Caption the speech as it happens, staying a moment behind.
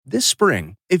This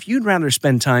spring, if you'd rather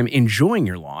spend time enjoying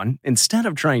your lawn instead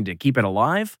of trying to keep it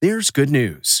alive, there's good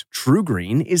news. True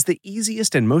Green is the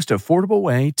easiest and most affordable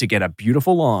way to get a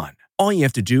beautiful lawn. All you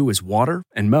have to do is water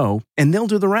and mow, and they'll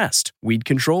do the rest. Weed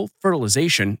control,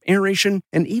 fertilization, aeration,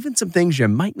 and even some things you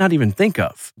might not even think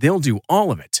of. They'll do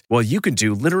all of it, while you can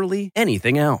do literally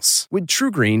anything else. With True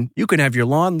Green, you can have your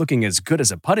lawn looking as good as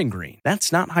a putting green.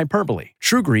 That's not hyperbole.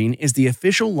 True Green is the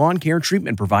official lawn care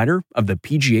treatment provider of the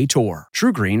PGA Tour.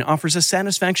 True Green offers a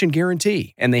satisfaction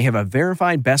guarantee, and they have a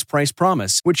verified best price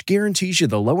promise, which guarantees you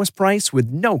the lowest price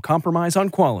with no compromise on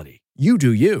quality. You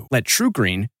do you. Let True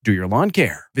Green do your lawn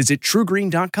care. Visit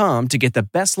truegreen.com to get the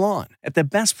best lawn at the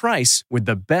best price with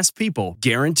the best people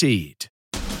guaranteed.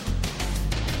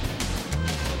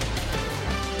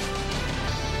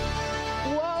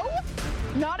 Whoa,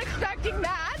 not expecting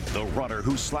that. The runner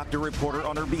who slapped a reporter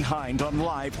on her behind on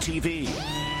live TV.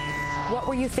 What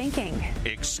were you thinking?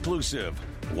 Exclusive.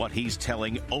 What he's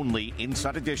telling only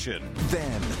Inside Edition.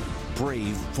 Then,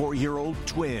 brave 4-year-old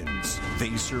twins.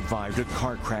 They survived a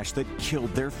car crash that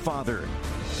killed their father.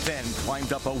 Then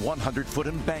climbed up a 100-foot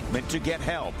embankment to get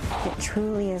help. It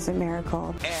truly is a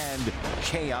miracle. And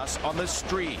chaos on the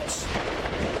streets.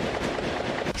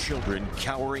 Children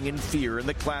cowering in fear in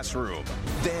the classroom.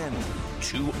 Then,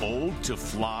 too old to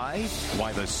fly?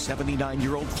 Why the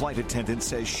 79-year-old flight attendant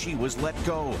says she was let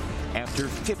go after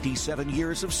 57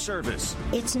 years of service.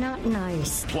 It's not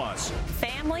nice. Plus,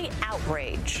 Family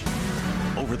outrage.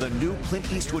 over the new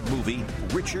Clint Eastwood movie,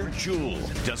 Richard Jewell.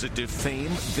 Does it defame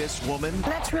this woman?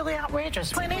 That's really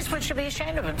outrageous. Clint Eastwood should be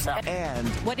ashamed of himself. And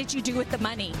what did you do with the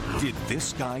money? Did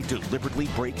this guy deliberately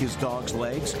break his dog's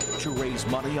legs to raise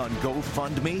money on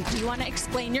GoFundMe? Do you want to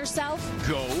explain yourself?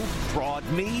 Go fraud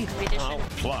me?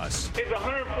 Plus, it's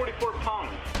 144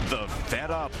 pounds. The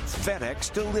fed up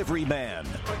FedEx delivery man.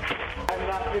 I'm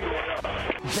not doing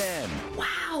that. Then,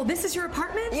 wow, this is your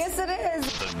apartment? Yes, it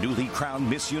is. the newly crowned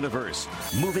Miss Universe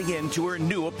moving into her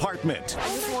new apartment. I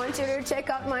just want you to check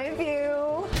out my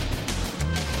view.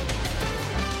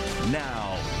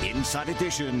 Now, Inside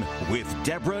Edition with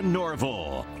Deborah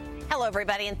Norville. Hello,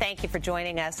 everybody, and thank you for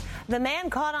joining us. The man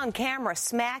caught on camera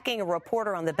smacking a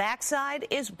reporter on the backside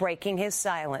is breaking his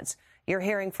silence. You're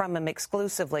hearing from him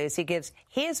exclusively as he gives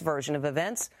his version of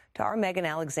events to our Megan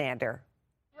Alexander.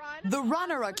 The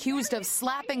runner accused of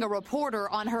slapping a reporter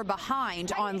on her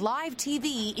behind on live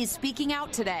TV is speaking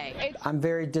out today. I'm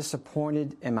very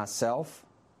disappointed in myself.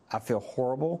 I feel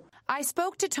horrible. I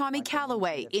spoke to Tommy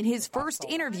Calloway in his first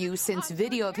interview since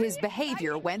video of his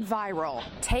behavior went viral.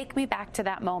 Take me back to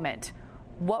that moment.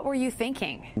 What were you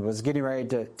thinking? I was getting ready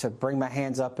to bring my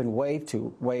hands up and wave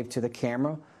to the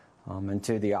camera and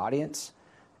to the audience.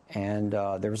 And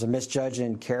there was a misjudge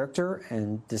in character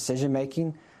and decision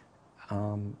making.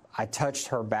 I touched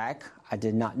her back. I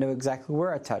did not know exactly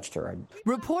where I touched her.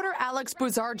 Reporter Alex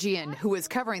Buzargian, who is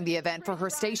covering the event for her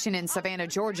station in Savannah,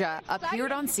 Georgia,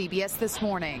 appeared on CBS this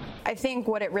morning. I think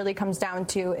what it really comes down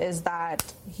to is that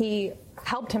he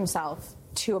helped himself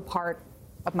to a part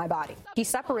of my body. He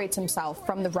separates himself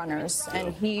from the runners,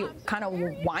 and he kind of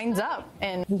winds up,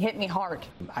 and he hit me hard.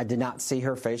 I did not see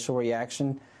her facial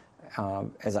reaction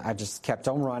as I just kept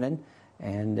on running.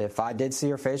 And if I did see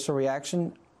her facial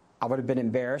reaction, I would have been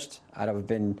embarrassed. I'd have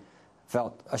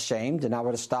felt ashamed, and I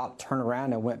would have stopped, turned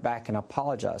around, and went back and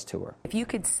apologized to her. If you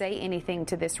could say anything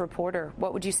to this reporter,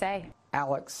 what would you say?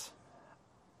 Alex,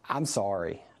 I'm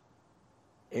sorry.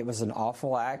 It was an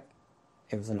awful act.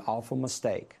 It was an awful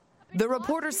mistake. The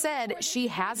reporter said she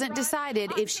hasn't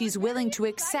decided if she's willing to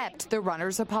accept the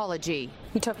runner's apology.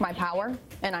 He took my power,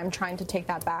 and I'm trying to take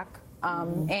that back.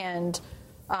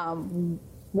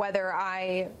 Whether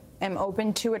I am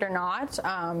open to it or not,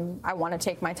 I want to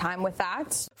take my time with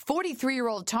that.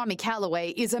 43-year-old Tommy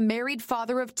Calloway is a married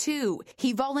father of 2.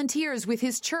 He volunteers with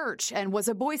his church and was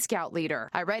a Boy Scout leader.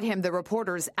 I read him the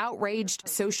reporter's outraged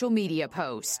social media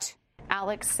post.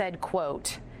 Alex said,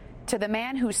 quote, "To the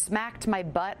man who smacked my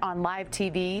butt on live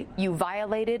TV, you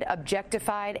violated,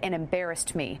 objectified, and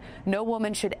embarrassed me. No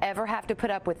woman should ever have to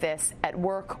put up with this at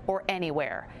work or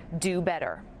anywhere. Do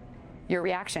better." Your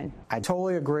reaction? I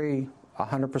totally agree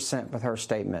 100% with her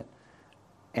statement.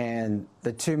 And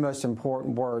the two most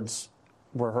important words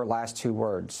were her last 2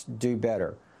 words, do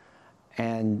better.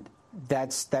 And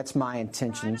that's my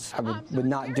intentions. I would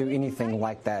not do anything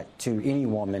like that to any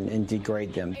woman and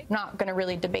degrade them. I'm not going to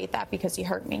really debate that because he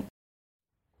hurt me.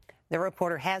 The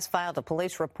reporter has filed a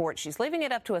police report. She's leaving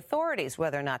it up to authorities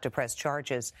whether or not to press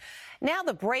charges. Now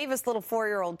the bravest little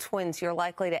 4-year-old twins you're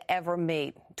likely to ever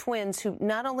meet. Twins who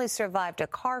not only survived a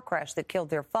car crash that killed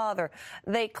their father,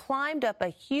 they climbed up a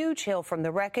huge hill from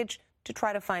the wreckage to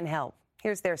try to find help.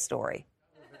 Here's their story.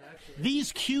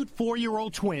 These cute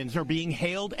 4-year-old twins are being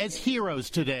hailed as heroes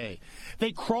today.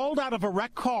 They crawled out of a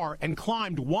wrecked car and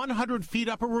climbed 100 feet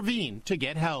up a ravine to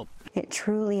get help. It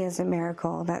truly is a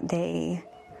miracle that they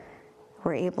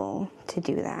were able to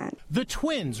do that. The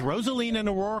twins, Rosaline and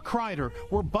Aurora Kreider,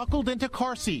 were buckled into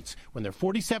car seats when their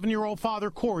 47-year-old father,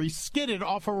 Corey, skidded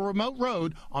off a remote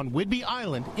road on Whidbey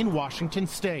Island in Washington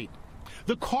State.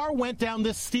 The car went down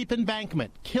this steep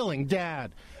embankment, killing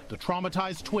Dad. The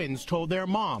traumatized twins told their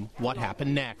mom what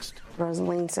happened next.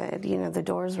 Rosaline said, the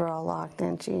doors were all locked,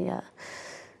 and she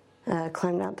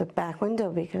climbed out the back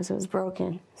window because it was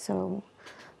broken. So,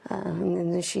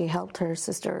 and then she helped her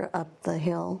sister up the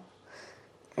hill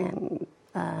and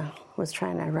was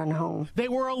trying to run home. They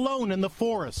were alone in the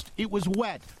forest. It was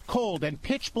wet, cold, and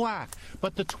pitch black,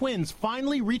 but the twins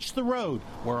finally reached the road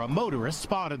where a motorist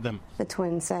spotted them. The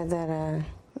twins said that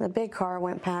the big car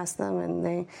went past them and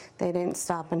they didn't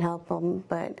stop and help them,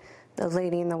 but the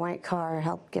lady in the white car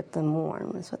helped get them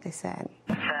warm, is what they said.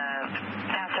 The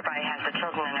passerby has the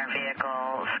children in their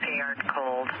vehicle, scared,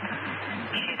 cold.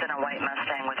 She's in a white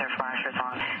Mustang with her flashers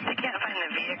on. They can't find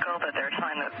the vehicle, but they're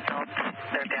telling that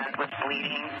their dad was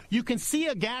bleeding. You can see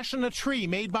a gash in a tree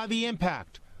made by the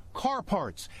impact, car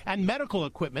parts, and medical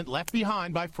equipment left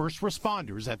behind by first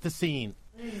responders at the scene.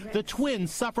 The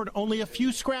twins suffered only a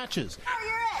few scratches,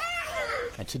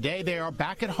 and today they are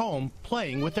back at home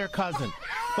playing with their cousin.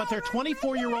 But their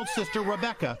 24-year-old sister,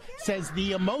 Rebecca, says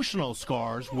the emotional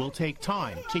scars will take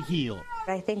time to heal.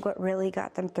 I think what really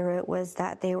got them through it was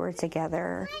that they were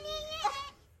together.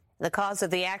 The cause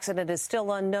of the accident is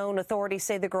still unknown. Authorities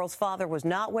say the girl's father was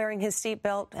not wearing his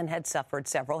seatbelt and had suffered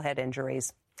several head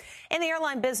injuries. In the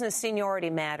airline business, seniority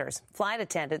matters. Flight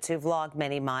attendants who've logged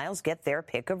many miles get their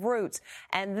pick of routes.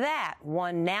 And that,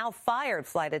 one now fired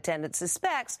flight attendant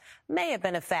suspects, may have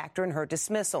been a factor in her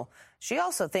dismissal. She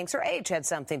also thinks her age had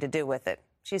something to do with it.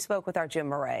 She spoke with our Jim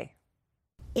Murray.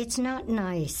 It's not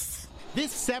nice.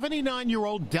 This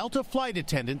 79-year-old Delta flight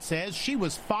attendant says she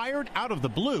was fired out of the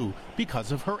blue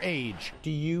because of her age. Do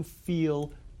you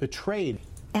feel betrayed?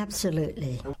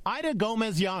 Absolutely. Ida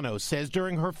Gomez-Llanos says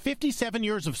during her 57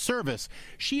 years of service,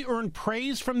 she earned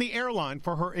praise from the airline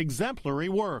for her exemplary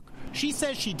work. She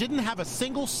says she didn't have a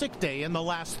single sick day in the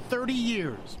last 30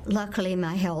 years. Luckily,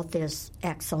 my health is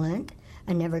excellent.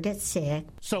 I never get sick.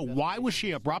 So why was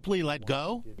she abruptly let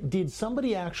go? Did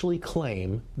somebody actually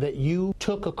claim that you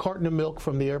took a carton of milk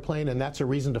from the airplane and that's a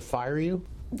reason to fire you?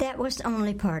 That was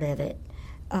only part of it.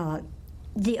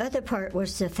 The other part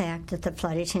was the fact that the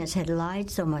flight attendants had lied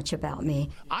so much about me.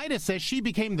 Ida says she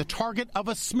became the target of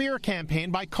a smear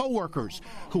campaign by coworkers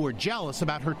who were jealous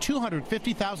about her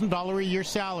 $250,000 a year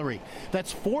salary.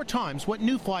 That's 4 times what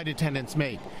new flight attendants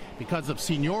make. Because of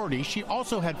seniority, she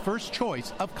also had first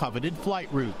choice of coveted flight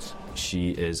routes.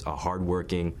 She is a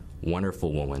hardworking,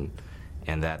 wonderful woman,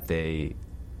 and that they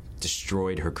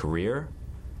destroyed her career.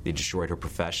 They destroyed her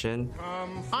profession.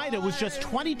 Ida was just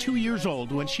 22 years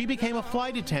old when she became a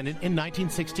flight attendant in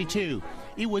 1962.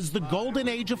 It was the golden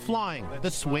age of flying,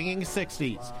 the swinging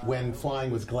 60s. When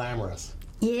flying was glamorous.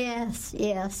 Yes,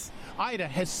 yes. Ida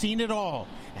has seen it all,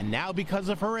 and now because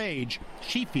of her age,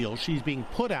 she feels she's being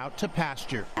put out to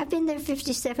pasture. I've been there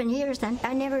 57 years, and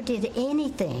I never did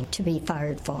anything to be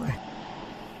fired for.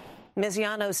 Ms.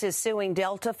 Llanos is suing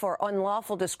Delta for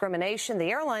unlawful discrimination. The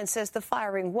airline says the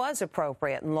firing was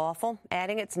appropriate and lawful,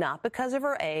 adding it's not because of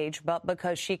her age, but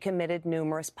because she committed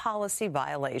numerous policy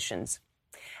violations.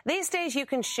 These days, you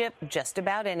can ship just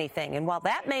about anything, and while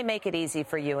that may make it easy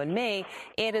for you and me,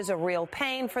 it is a real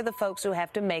pain for the folks who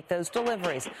have to make those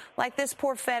deliveries, like this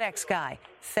poor FedEx guy,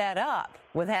 fed up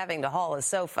with having to haul his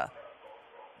sofa.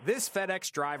 This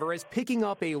FedEx driver is picking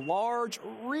up a large,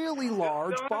 really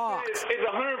large box. It's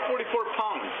 144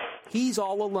 pounds. He's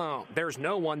all alone. There's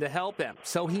no one to help him,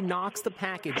 so he knocks the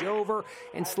package over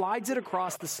and slides it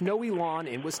across the snowy lawn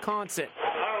in Wisconsin.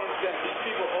 I don't understand. These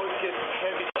people always get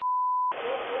heavy.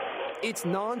 It's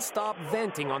nonstop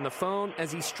venting on the phone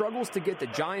as he struggles to get the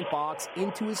giant box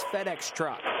into his FedEx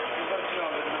truck.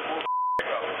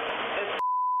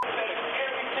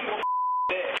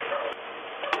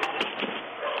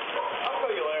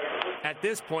 At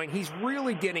this point, he's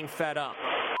really getting fed up.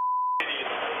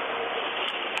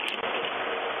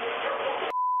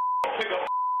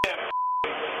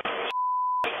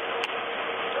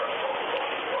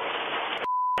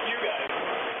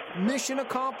 Mission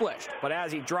accomplished, but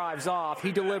as he drives off,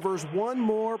 he delivers one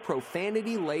more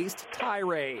profanity-laced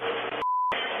tirade.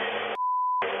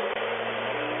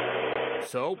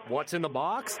 So, what's in the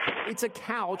box? It's a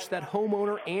couch that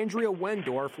homeowner Andrea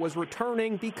Wendorf was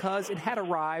returning because it had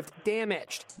arrived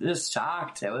damaged. Just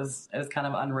shocked. It was kind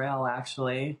of unreal,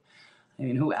 actually. I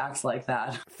mean, who acts like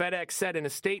that? FedEx said in a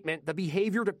statement, the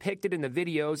behavior depicted in the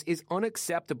videos is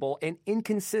unacceptable and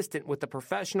inconsistent with the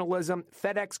professionalism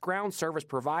FedEx ground service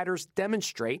providers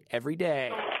demonstrate every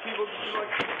day.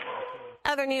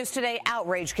 Other news today,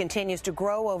 outrage continues to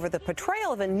grow over the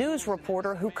portrayal of a news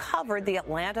reporter who covered the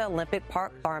Atlanta Olympic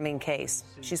Park bombing case.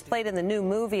 She's played in the new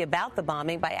movie about the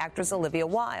bombing by actress Olivia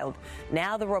Wilde.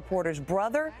 Now the reporter's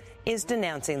brother is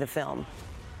denouncing the film.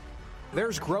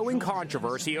 There's growing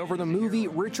controversy over the movie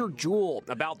Richard Jewell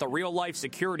about the real-life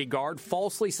security guard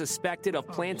falsely suspected of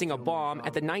planting a bomb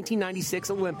at the 1996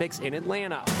 Olympics in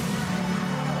Atlanta.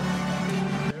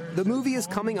 The movie is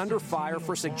coming under fire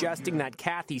for suggesting that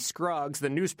Kathy Scruggs, the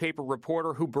newspaper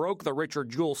reporter who broke the Richard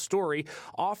Jewell story,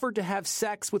 offered to have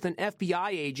sex with an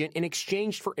FBI agent in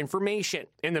exchange for information.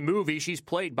 In the movie, she's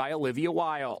played by Olivia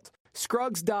Wilde.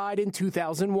 Scruggs died in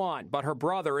 2001, but her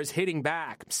brother is hitting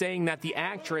back, saying that the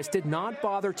actress did not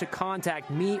bother to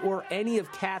contact me or any of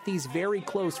Kathy's very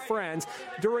close friends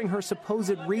during her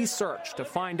supposed research to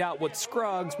find out what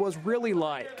Scruggs was really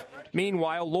like.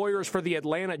 Meanwhile, lawyers for the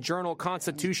Atlanta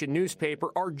Journal-Constitution newspaper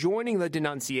are joining the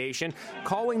denunciation,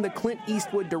 calling the Clint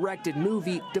Eastwood-directed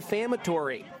movie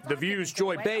defamatory. The View's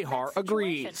Joy Behar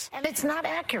agrees. And it's not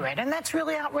accurate, and that's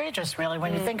really outrageous, really,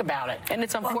 when you think about it. And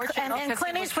it's unfortunate. And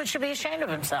Clint Eastwood should be ashamed of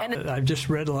himself. I've just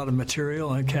read a lot of material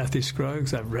on Kathy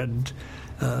Scruggs. I've read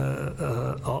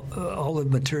all the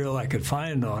material I could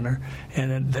find on her,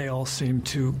 and they all seem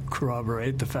to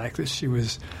corroborate the fact that she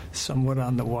was somewhat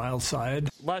on the wild side.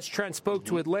 Les Trent spoke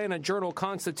to Atlanta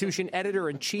Journal-Constitution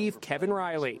editor-in-chief Kevin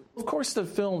Riley. Of course, the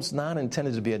film's not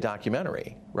intended to be a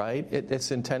documentary, right?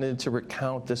 It's intended to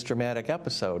recount this dramatic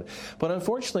episode. But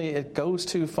unfortunately, it goes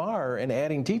too far in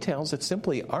adding details that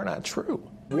simply are not true.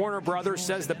 Warner Brothers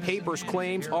says the paper's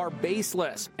claims are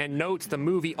baseless and notes the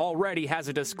movie already has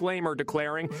a disclaimer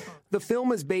declaring the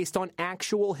film is based on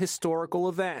actual historical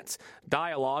events.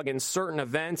 Dialogue and certain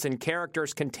events and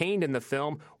characters contained in the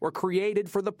film were created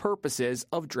for the purposes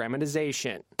of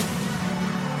dramatization.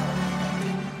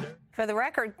 For the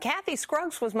record, Kathy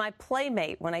Scruggs was my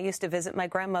playmate when I used to visit my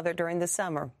grandmother during the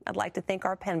summer. I'd like to think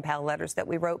our pen pal letters that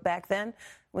we wrote back then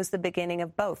was the beginning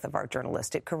of both of our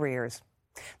journalistic careers.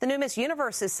 The new Miss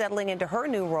Universe is settling into her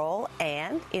new role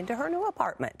and into her new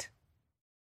apartment.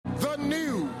 The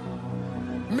new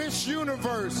Miss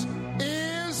Universe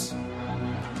is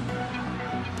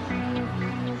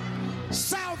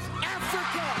South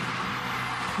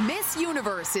Africa. Miss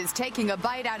Universe is taking a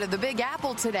bite out of the Big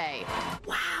Apple today.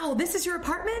 Wow, this is your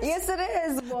apartment? Yes, it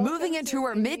is. Moving into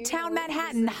her Midtown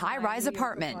Manhattan high-rise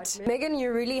apartment. Megan,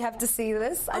 you really have to see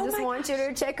this. I just want you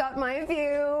to check out my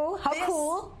view. How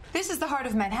cool. This is the heart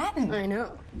of Manhattan. I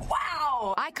know.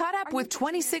 Wow! I caught up with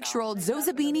 26-year-old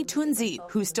Zozabini Tunzi,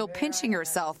 who's still pinching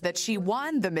herself that she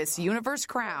won the Miss Universe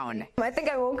crown. I think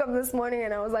I woke up this morning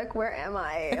and I was like, where am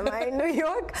I? Am I in New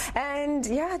York? And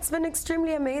yeah, it's been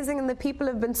extremely amazing and the people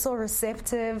have been so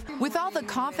receptive. With all the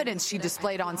confidence she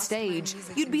displayed on stage,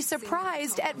 you'd be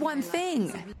surprised at one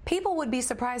thing. People would be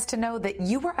surprised to know that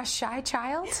you were a shy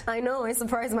child. I know, I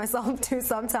surprise myself too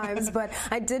sometimes, but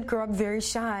I did grow up very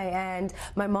shy, and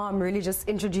my mom really just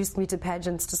introduced me to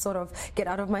pageants to sort of get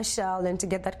out of my shell and to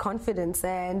get that confidence.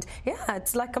 And yeah,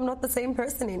 it's like I'm not the same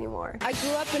person anymore. I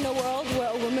grew up in a world where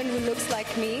a woman who looks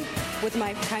like me, with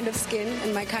my kind of skin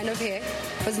and my kind of hair,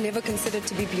 was never considered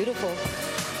to be beautiful.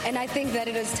 And I think that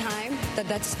it is time that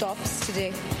that stops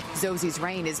today. Zosie's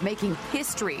reign is making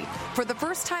history. For the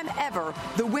first time ever,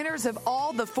 the winners of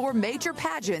all the 4 major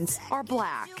pageants are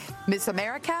black. Miss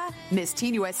America, Miss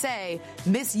Teen USA,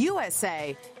 Miss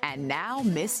USA, and now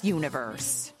Miss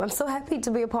Universe. I'm so happy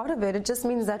to be a part of it. It just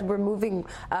means that we're moving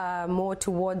more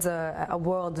towards a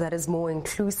world that is more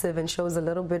inclusive and shows a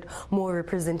little bit more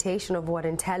representation of what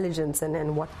intelligence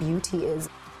and what beauty is.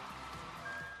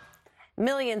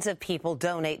 Millions of people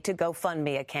donate to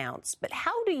GoFundMe accounts. But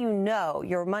how do you know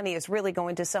your money is really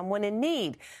going to someone in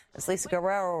need? As Lisa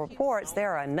Guerrero reports,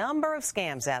 there are a number of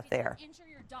scams out there.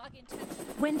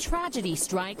 When tragedy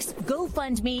strikes,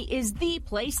 GoFundMe is the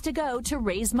place to go to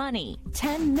raise money.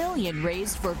 $10 million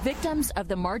raised for victims of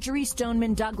the Marjorie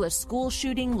Stoneman Douglas school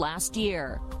shooting last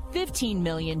year. $15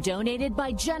 million donated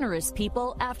by generous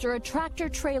people after a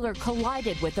tractor-trailer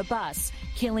collided with a bus,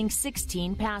 killing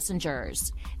 16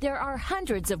 passengers. There are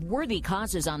hundreds of worthy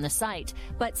causes on the site,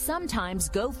 but sometimes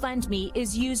GoFundMe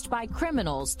is used by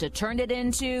criminals to turn it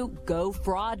into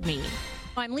GoFraudMe.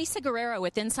 I'm Lisa Guerrero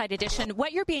with Inside Edition.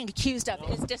 What you're being accused of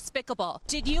is despicable.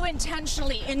 Did you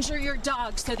intentionally injure your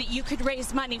dog so that you could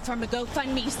raise money from a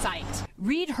GoFundMe site?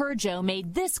 Reed Herjo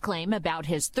made this claim about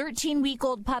his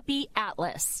 13-week-old puppy,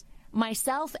 Atlas.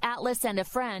 Myself, Atlas, and a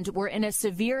friend were in a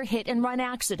severe hit-and-run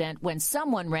accident when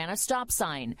someone ran a stop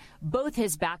sign. Both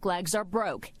his back legs are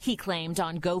broke, he claimed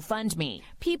on GoFundMe.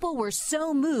 People were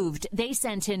so moved, they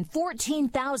sent in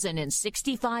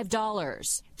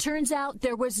 $14,065. Turns out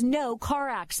there was no car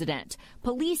accident.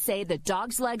 Police say the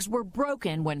dog's legs were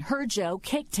broken when her Joe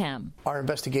kicked him. Our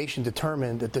investigation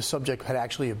determined that the subject had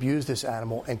actually abused this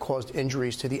animal and caused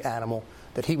injuries to the animal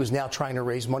that he was now trying to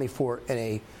raise money for in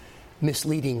a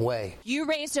misleading way. You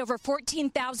raised over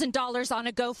 $14,000 on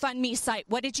a GoFundMe site.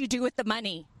 What did you do with the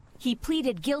money? He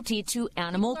pleaded guilty to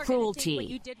animal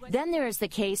cruelty. Then there is the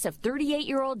case of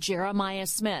 38-year-old Jeremiah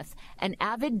Smith, an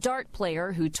avid dart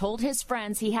player who told his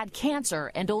friends he had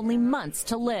cancer and only months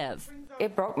to live.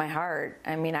 It broke my heart.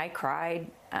 I mean, I cried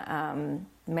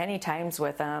many times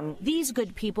with him. These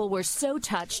good people were so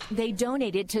touched, they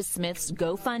donated to Smith's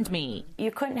GoFundMe.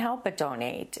 You couldn't help but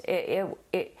donate.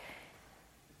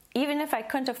 Even if I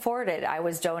couldn't afford it, I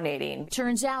was donating.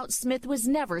 Turns out Smith was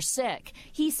never sick.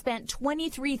 He spent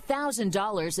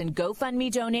 $23,000 in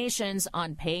GoFundMe donations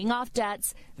on paying off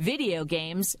debts, video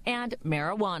games, and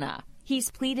marijuana. He's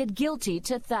pleaded guilty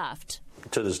to theft.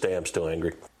 To this day, I'm still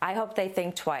angry. I hope they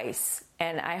think twice,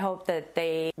 and I hope that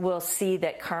they will see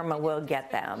that karma will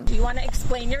get them. Do you want to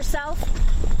explain yourself?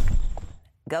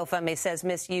 GoFundMe says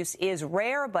misuse is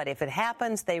rare, but if it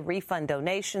happens, they refund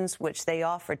donations, which they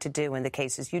offered to do in the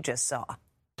cases you just saw.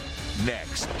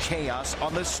 Next, chaos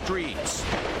on the streets.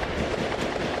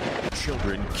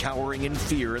 Children cowering in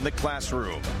fear in the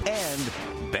classroom. And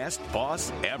best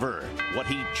boss ever. What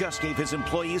he just gave his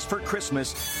employees for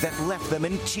Christmas that left them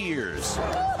in tears.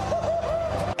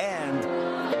 And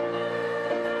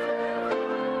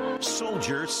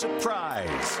soldier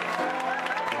surprise.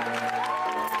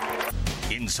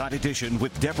 Inside Edition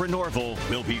with Deborah Norville.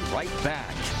 We'll be right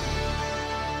back.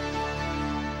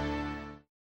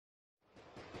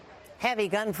 Heavy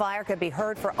gunfire could be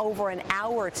heard for over an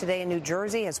hour today in New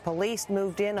Jersey as police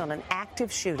moved in on an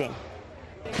active shooting.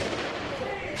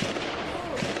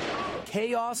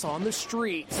 Chaos on the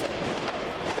streets.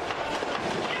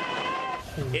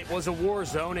 It was a war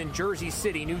zone in Jersey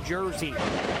City, New Jersey.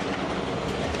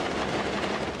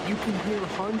 You can hear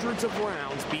hundreds of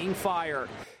rounds being fired.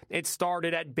 It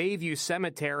started at Bayview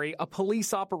Cemetery, a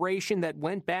police operation that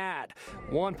went bad.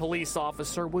 One police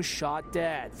officer was shot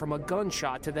dead from a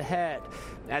gunshot to the head.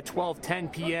 At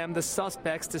 12:10 p.m., the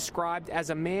suspects, described as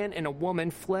a man and a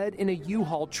woman, fled in a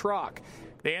U-Haul truck.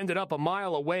 They ended up a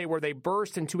mile away where they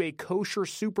burst into a kosher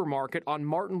supermarket on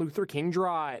Martin Luther King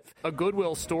Drive. A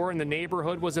Goodwill store in the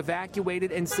neighborhood was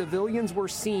evacuated and civilians were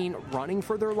seen running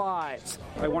for their lives.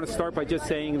 I want to start by just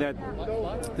saying that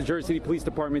the Jersey City Police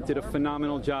Department did a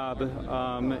phenomenal job,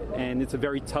 and it's a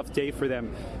very tough day for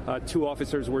them. 2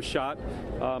 officers were shot.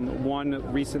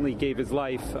 One recently gave his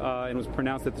life and was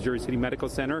pronounced at the Jersey City Medical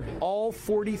Center. All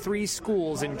 43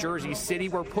 schools in Jersey City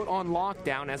were put on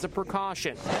lockdown as a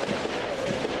precaution.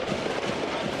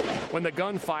 When the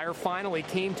gunfire finally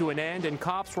came to an end and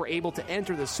cops were able to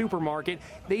enter the supermarket,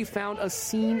 they found a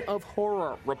scene of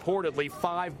horror. Reportedly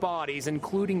 5 bodies,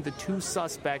 including the 2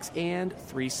 suspects and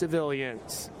 3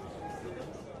 civilians.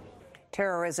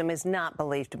 Terrorism is not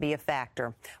believed to be a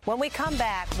factor. When we come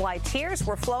back, why tears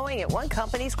were flowing at one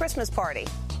company's Christmas party.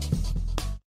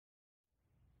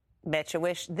 Bet you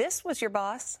wish this was your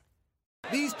boss.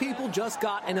 These people just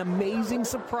got an amazing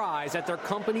surprise at their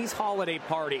company's holiday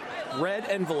party. Red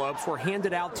envelopes were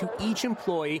handed out to each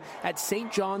employee at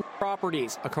St. John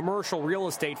Properties, a commercial real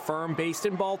estate firm based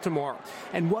in Baltimore.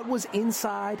 And what was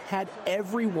inside had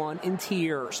everyone in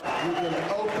tears. You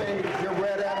can open your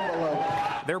red envelope.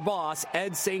 Their boss,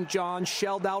 Ed St. John,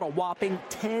 shelled out a whopping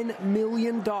 $10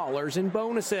 million in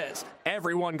bonuses.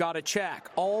 Everyone got a check,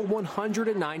 all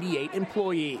 198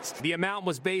 employees. The amount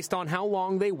was based on how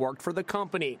long they worked for the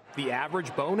company. The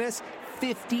average bonus,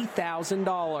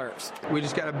 $50,000. We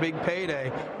just got a big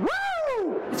payday.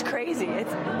 Woo! It's crazy.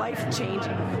 It's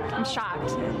life-changing. I'm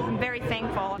shocked. I'm very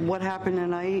thankful. What happened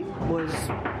tonight was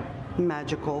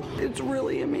magical. It's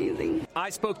really amazing. I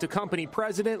spoke to company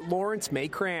president Lawrence May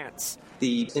Krantz.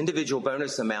 The individual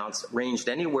bonus amounts ranged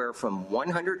anywhere from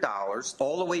 $100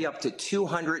 all the way up to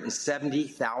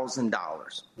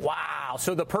 $270,000. Wow.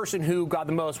 So the person who got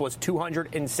the most was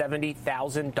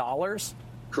 $270,000?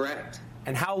 Correct.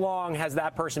 And how long has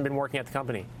that person been working at the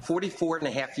company? 44 and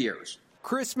a half years.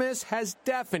 Christmas has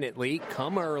definitely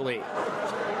come early.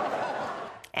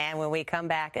 And when we come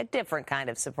back, a different kind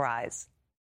of surprise.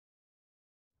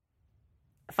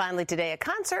 Finally today, a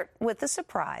concert with a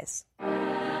surprise.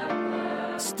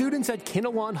 Students at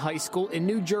Kinnelon High School in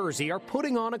New Jersey are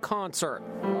putting on a concert.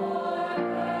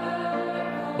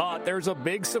 But But there's a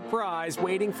big surprise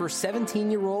waiting for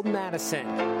 17-year-old Madison.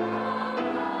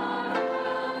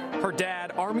 Her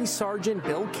dad, Army Sergeant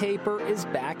Bill Caper, is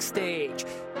backstage.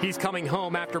 He's coming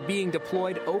home after being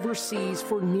deployed overseas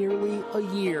for nearly a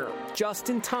year, just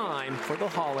in time for the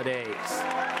holidays.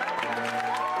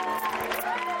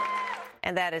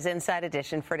 And that is Inside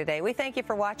Edition for today. We thank you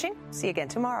for watching. See you again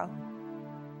tomorrow.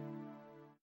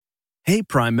 Hey,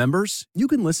 Prime members, you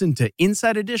can listen to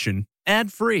Inside Edition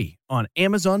ad-free on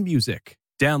Amazon Music.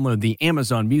 Download the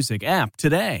Amazon Music app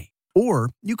today. Or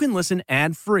you can listen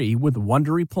ad-free with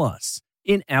Wondery Plus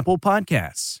in Apple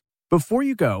Podcasts. Before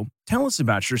you go, tell us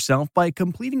about yourself by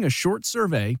completing a short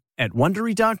survey at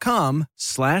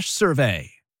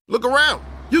Wondery.com/survey. Look around.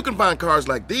 You can find cars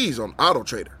like these on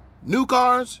AutoTrader. New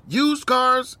cars, used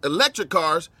cars, electric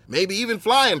cars, maybe even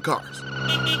flying cars.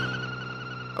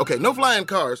 Okay, no flying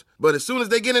cars, but as soon as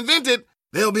they get invented,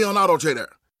 they'll be on AutoTrader.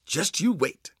 Just you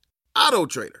wait.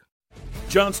 AutoTrader.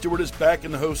 Jon Stewart is back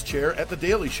in the host chair at The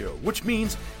Daily Show, which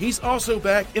means he's also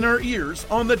back in our ears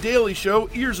on The Daily Show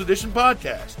Ears Edition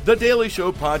podcast. The Daily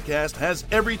Show podcast has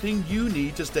everything you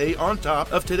need to stay on top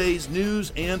of today's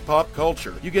news and pop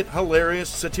culture. You get hilarious,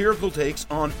 satirical takes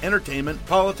on entertainment,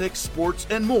 politics, sports,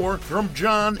 and more from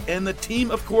Jon and the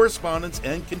team of correspondents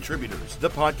and contributors. The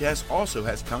podcast also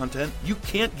has content you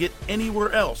can't get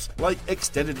anywhere else, like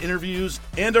extended interviews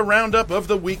and a roundup of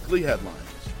the weekly headlines.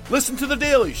 Listen to The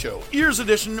Daily Show, Ears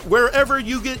Edition, wherever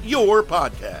you get your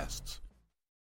podcasts.